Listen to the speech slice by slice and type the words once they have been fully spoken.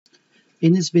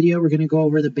In this video, we're going to go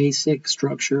over the basic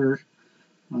structure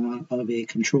of a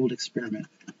controlled experiment.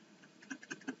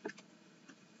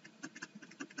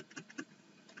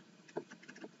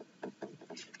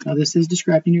 Now, this is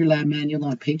described in your lab manual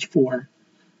on page 4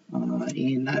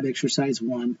 in lab exercise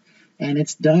 1. And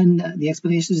it's done, the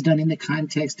explanation is done in the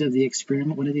context of the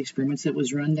experiment, one of the experiments that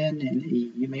was run then, and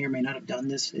you may or may not have done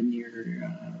this in your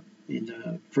in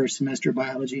the first semester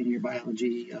biology, in your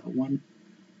biology 1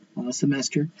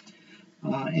 semester.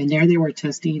 And there they were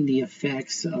testing the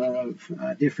effects of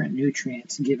different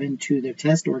nutrients given to the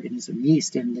test organism,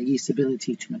 yeast, and the yeast's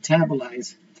ability to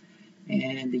metabolize.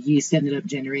 And the yeast ended up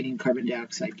generating carbon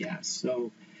dioxide gas.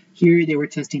 So here they were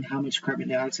testing how much carbon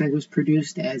dioxide was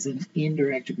produced as an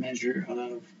indirect measure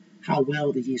of how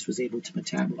well the yeast was able to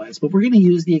metabolize. But we're going to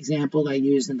use the example I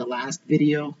used in the last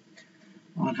video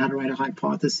on how to write a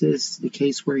hypothesis, the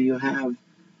case where you have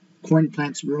corn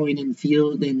plants growing in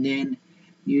field and then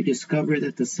you discover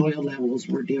that the soil levels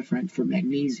were different for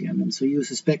magnesium. And so you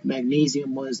suspect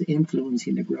magnesium was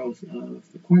influencing the growth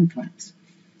of the corn plants.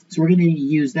 So we're going to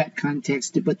use that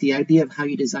context, but the idea of how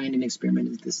you design an experiment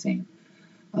is the same.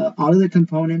 All of the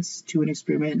components to an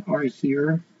experiment are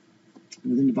here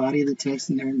within the body of the text,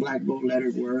 and they're in black bold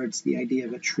lettered words. The idea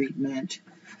of a treatment,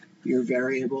 your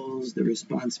variables, the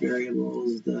response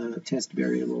variables, the test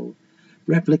variable.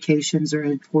 Replications are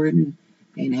important,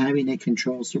 and having a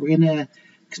control. So we're going to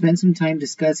spend some time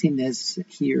discussing this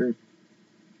here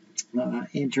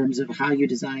in terms of how you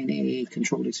design a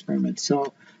controlled experiment.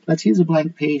 So let's use a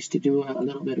blank page to do a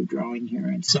little bit of drawing here.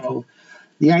 And so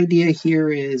the idea here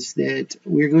is that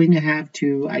we're going to have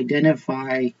to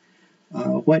identify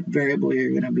what variable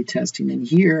you're going to be testing. And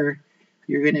here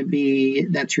you're going to be,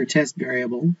 that's your test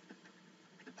variable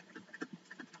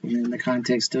in the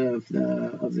context of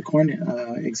the corn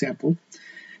example.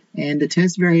 And the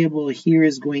test variable here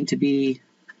is going to be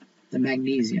the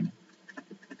magnesium.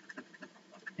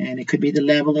 And it could be the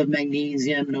level of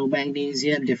magnesium, no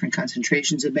magnesium, different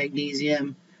concentrations of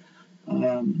magnesium,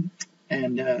 and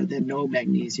then no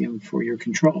magnesium for your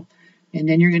control. And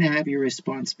then you're going to have your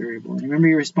response variable. And remember,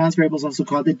 your response variable is also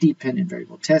called the dependent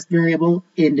variable. Test variable,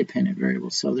 independent variable.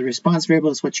 So the response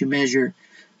variable is what you measure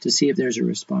to see if there's a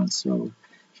response. So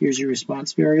here's your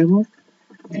response variable.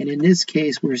 And in this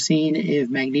case, we're seeing if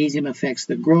magnesium affects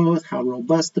the growth, how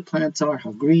robust the plants are,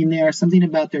 how green they are, something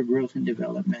about their growth and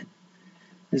development.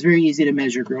 It's very easy to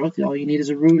measure growth. All you need is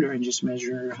a ruler and just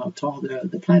measure how tall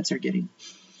the plants are getting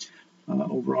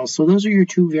overall. So those are your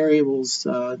two variables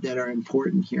that are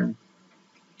important here.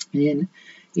 In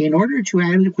order to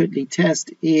adequately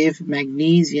test if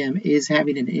magnesium is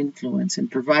having an influence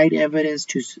and provide evidence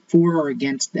for or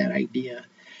against that idea,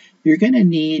 you're going to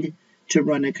need to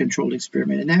run a controlled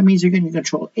experiment. And that means you're going to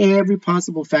control every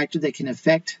possible factor that can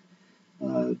affect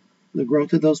the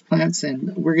growth of those plants,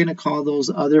 and we're going to call those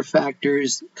other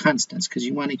factors constants because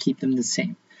you want to keep them the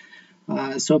same.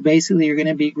 So basically you're going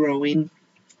to be growing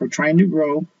or trying to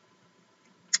grow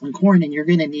corn, and you're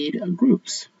going to need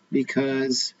groups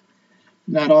because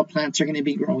not all plants are going to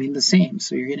be growing the same.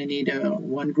 So you're going to need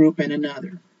one group and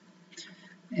another.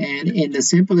 And in the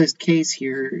simplest case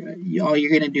here, all you're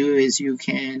going to do is you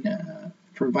can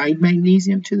provide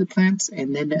magnesium to the plants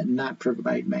and then not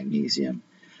provide magnesium.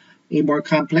 A more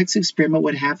complex experiment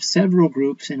would have several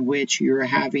groups in which you're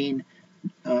having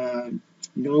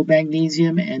no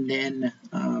magnesium and then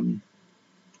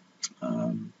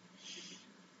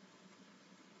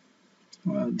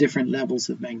different levels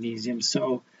of magnesium.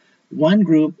 So one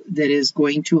group that is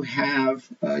going to have,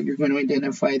 you're going to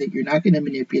identify that you're not going to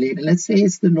manipulate. And let's say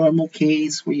it's the normal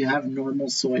case where you have normal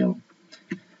soil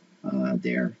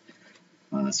there.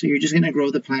 So you're just going to grow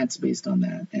the plants based on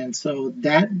that. And so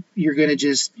that you're going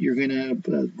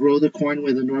to grow the corn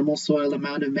with a normal soil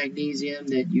amount of magnesium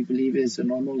that you believe is a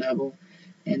normal level.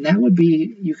 And that would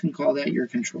be, you can call that your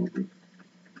control group.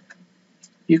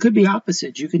 You could be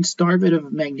opposite. You can starve it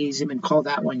of magnesium and call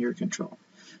that one your control.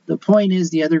 The point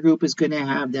is the other group is going to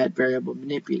have that variable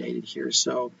manipulated here.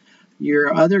 So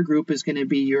your other group is going to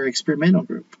be your experimental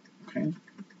group. Okay.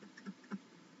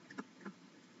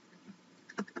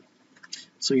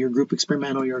 So your group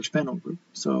experimental, your experimental group.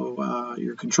 So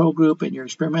your control group and your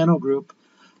experimental group.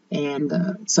 And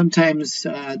sometimes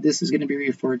this is going to be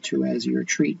referred to as your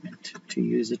treatment, to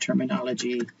use the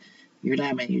terminology. Your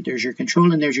lab menu. There's your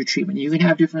control and there's your treatment. You can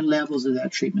have different levels of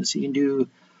that treatment. So you can do,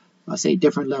 say,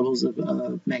 different levels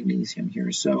of magnesium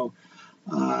here. So,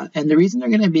 and the reason they're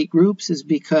going to be groups is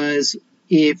because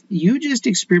if you just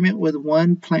experiment with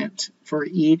one plant for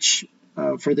each,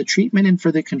 for the treatment and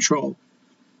for the control,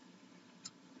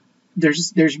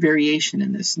 there's variation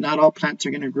in this. Not all plants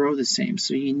are going to grow the same.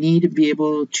 So you need to be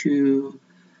able to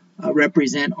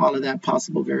represent all of that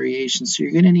possible variation. So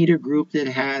you're going to need a group that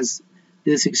has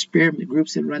this experiment,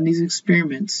 groups that run these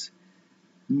experiments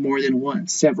more than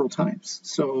once, several times.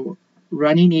 So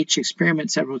running each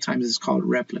experiment several times is called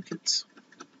replicates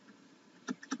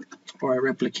or a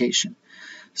replication.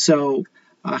 So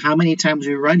how many times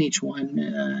we run each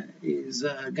one is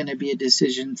going to be a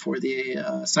decision for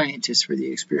the scientist, for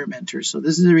the experimenter. So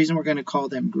this is the reason we're going to call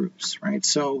them groups, right?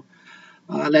 So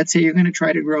let's say you're going to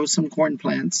try to grow some corn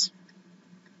plants.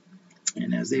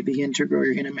 And as they begin to grow,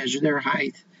 you're going to measure their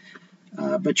height.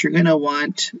 But you're going to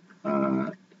want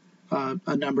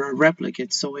a number of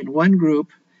replicates. So in one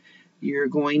group, you're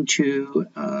going to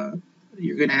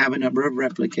have a number of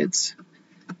replicates.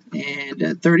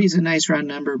 And 30 is a nice round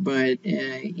number, but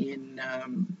when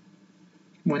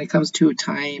it comes to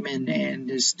time and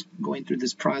just going through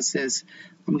this process,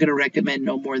 I'm going to recommend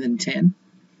no more than 10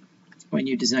 when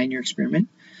you design your experiment.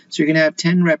 So you're going to have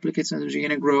 10 replicates, and you're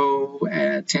going to grow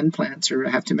 10 plants, or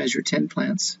have to measure 10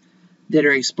 plants that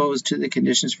are exposed to the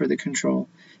conditions for the control,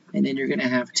 and then you're going to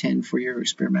have 10 for your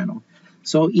experimental.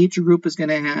 So each group is going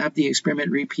to have the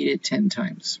experiment repeated 10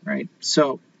 times, right?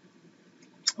 So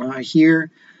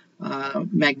here,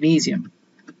 magnesium.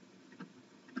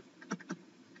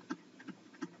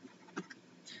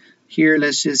 Here,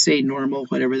 let's just say normal,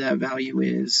 whatever that value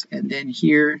is, and then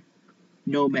here,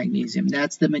 no magnesium.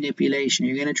 That's the manipulation.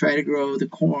 You're going to try to grow the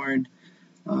corn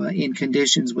in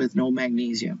conditions with no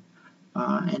magnesium.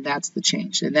 And that's the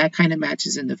change. And that kind of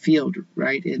matches in the field,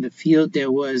 right? In the field,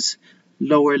 there was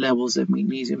lower levels of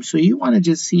magnesium. So you want to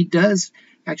just see, does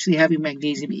actually having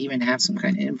magnesium even have some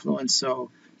kind of influence? So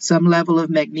some level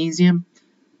of magnesium,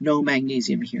 no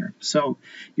magnesium here. So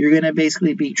you're going to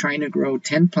basically be trying to grow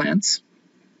 10 plants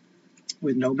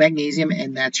with no magnesium,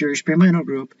 and that's your experimental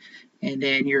group. And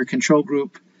then your control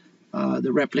group,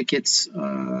 the replicates,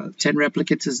 10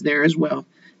 replicates is there as well.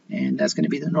 And that's going to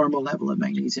be the normal level of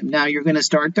magnesium. Now you're going to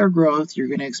start their growth. You're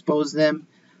going to expose them.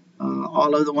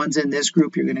 All of the ones in this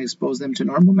group, you're going to expose them to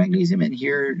normal magnesium, and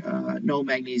here, no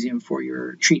magnesium for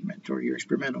your treatment or your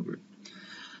experimental group.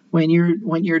 When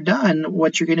you're done,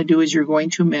 what you're going to do is you're going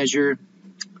to measure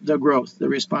the growth, the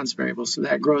response variable. So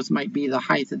that growth might be the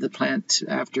height of the plant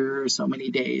after so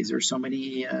many days or so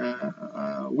many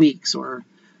weeks, or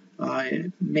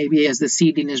maybe as the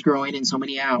seedling is growing in so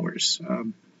many hours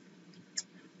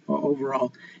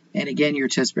overall. And again, your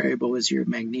test variable is your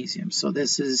magnesium. So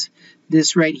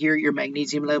this right here, your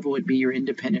magnesium level would be your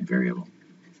independent variable.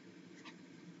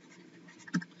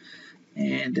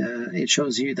 And it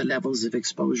shows you the levels of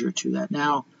exposure to that.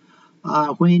 Now,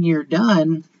 when you're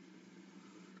done,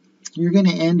 you're going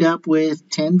to end up with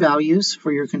 10 values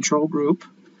for your control group,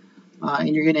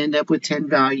 and you're going to end up with 10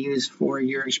 values for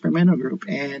your experimental group.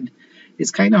 And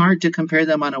it's kind of hard to compare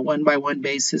them on a one-by-one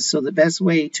basis, so the best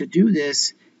way to do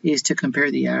this is to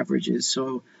compare the averages.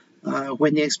 So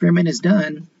when the experiment is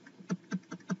done,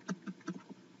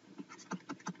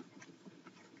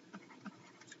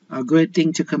 a good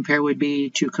thing to compare would be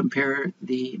to compare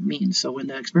the mean. So when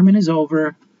the experiment is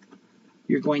over,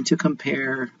 you're going to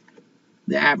compare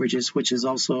the averages, which is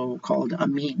also called a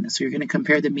mean. So you're going to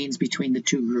compare the means between the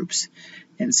two groups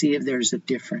and see if there's a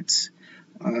difference.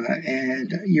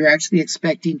 And you're actually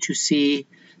expecting to see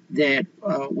that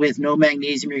with no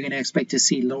magnesium, you're going to expect to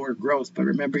see lower growth. But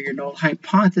remember, your null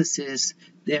hypothesis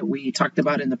that we talked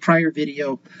about in the prior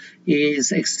video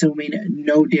is assuming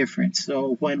no difference.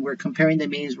 So when we're comparing the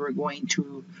means, we're going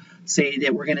to say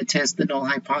that we're going to test the null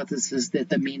hypothesis that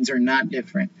the means are not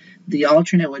different. The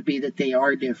alternate would be that they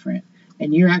are different.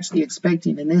 And you're actually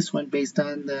expecting in this one, based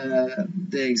on the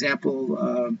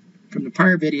example from the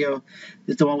prior video,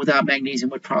 that the one without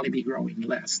magnesium would probably be growing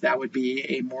less. That would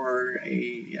be a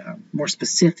more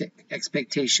specific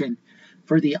expectation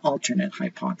for the alternate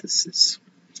hypothesis.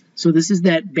 So this is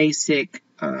that basic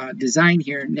design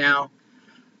here. Now,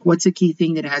 what's a key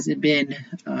thing that hasn't been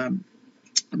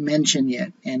mentioned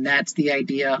yet? And that's the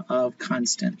idea of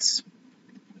constants.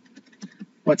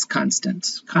 What's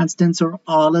constants? Constants are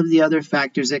all of the other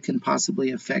factors that can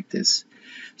possibly affect this.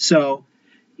 So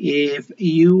if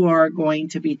you are going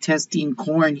to be testing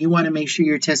corn, you want to make sure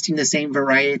you're testing the same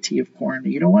variety of corn.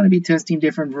 You don't want to be testing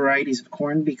different varieties of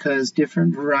corn, because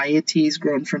different varieties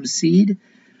grown from seed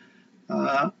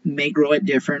may grow at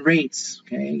different rates.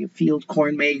 Okay, field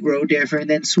corn may grow different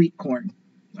than sweet corn.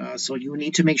 So you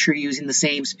need to make sure you're using the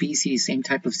same species, same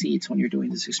type of seeds when you're doing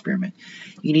this experiment.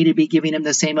 You need to be giving them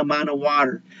the same amount of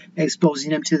water, exposing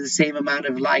them to the same amount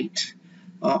of light.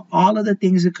 All of the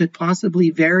things that could possibly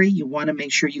vary, you want to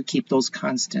make sure you keep those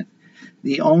constant.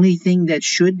 The only thing that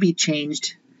should be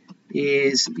changed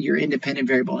is your independent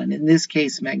variable, and in this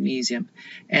case, magnesium.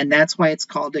 And that's why it's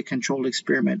called a controlled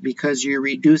experiment, because you're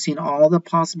reducing all the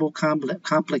possible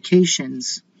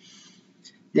complications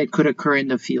that could occur in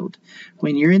the field.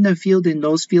 When you're in the field, and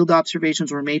those field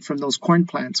observations were made from those corn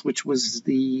plants, which was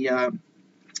the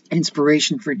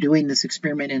inspiration for doing this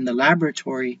experiment in the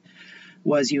laboratory,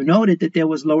 was you noted that there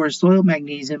was lower soil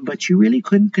magnesium, but you really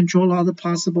couldn't control all the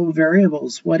possible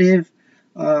variables. What if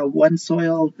one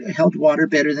soil held water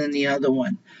better than the other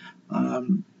one?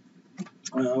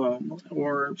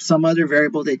 Or some other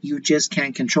variable that you just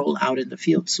can't control out in the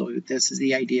field. So this is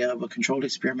the idea of a controlled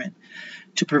experiment,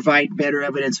 to provide better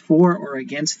evidence for or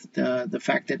against the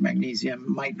fact that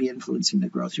magnesium might be influencing the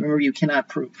growth. Remember, you cannot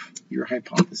prove your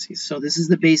hypotheses. So this is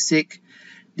the basic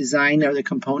design or the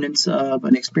components of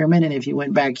an experiment. And if you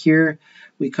went back here,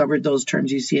 we covered those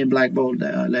terms you see in black bold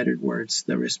lettered words.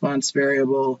 The response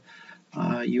variable,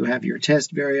 you have your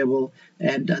test variable,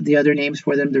 and the other names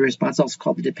for them. The response is also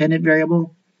called the dependent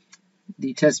variable.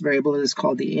 The test variable is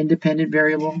called the independent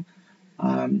variable.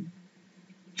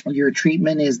 Your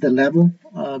treatment is the level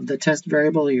of the test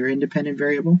variable, your independent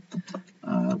variable,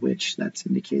 which that's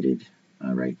indicated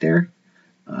right there.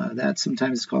 That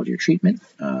sometimes is called your treatment.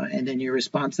 And then your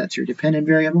response, that's your dependent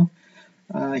variable.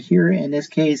 Here, in this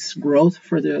case, growth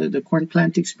for the corn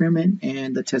plant experiment,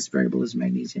 and the test variable is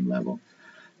magnesium level.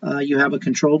 You have a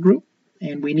control group,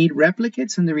 and we need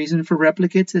replicates, and the reason for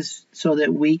replicates is so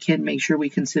that we can make sure we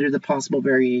consider the possible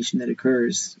variation that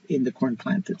occurs in the corn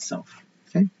plant itself.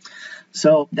 Okay,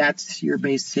 so that's your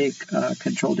basic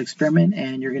controlled experiment,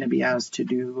 and you're going to be asked to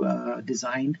do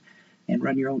design and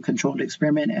run your own controlled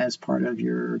experiment as part of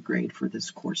your grade for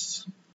this course.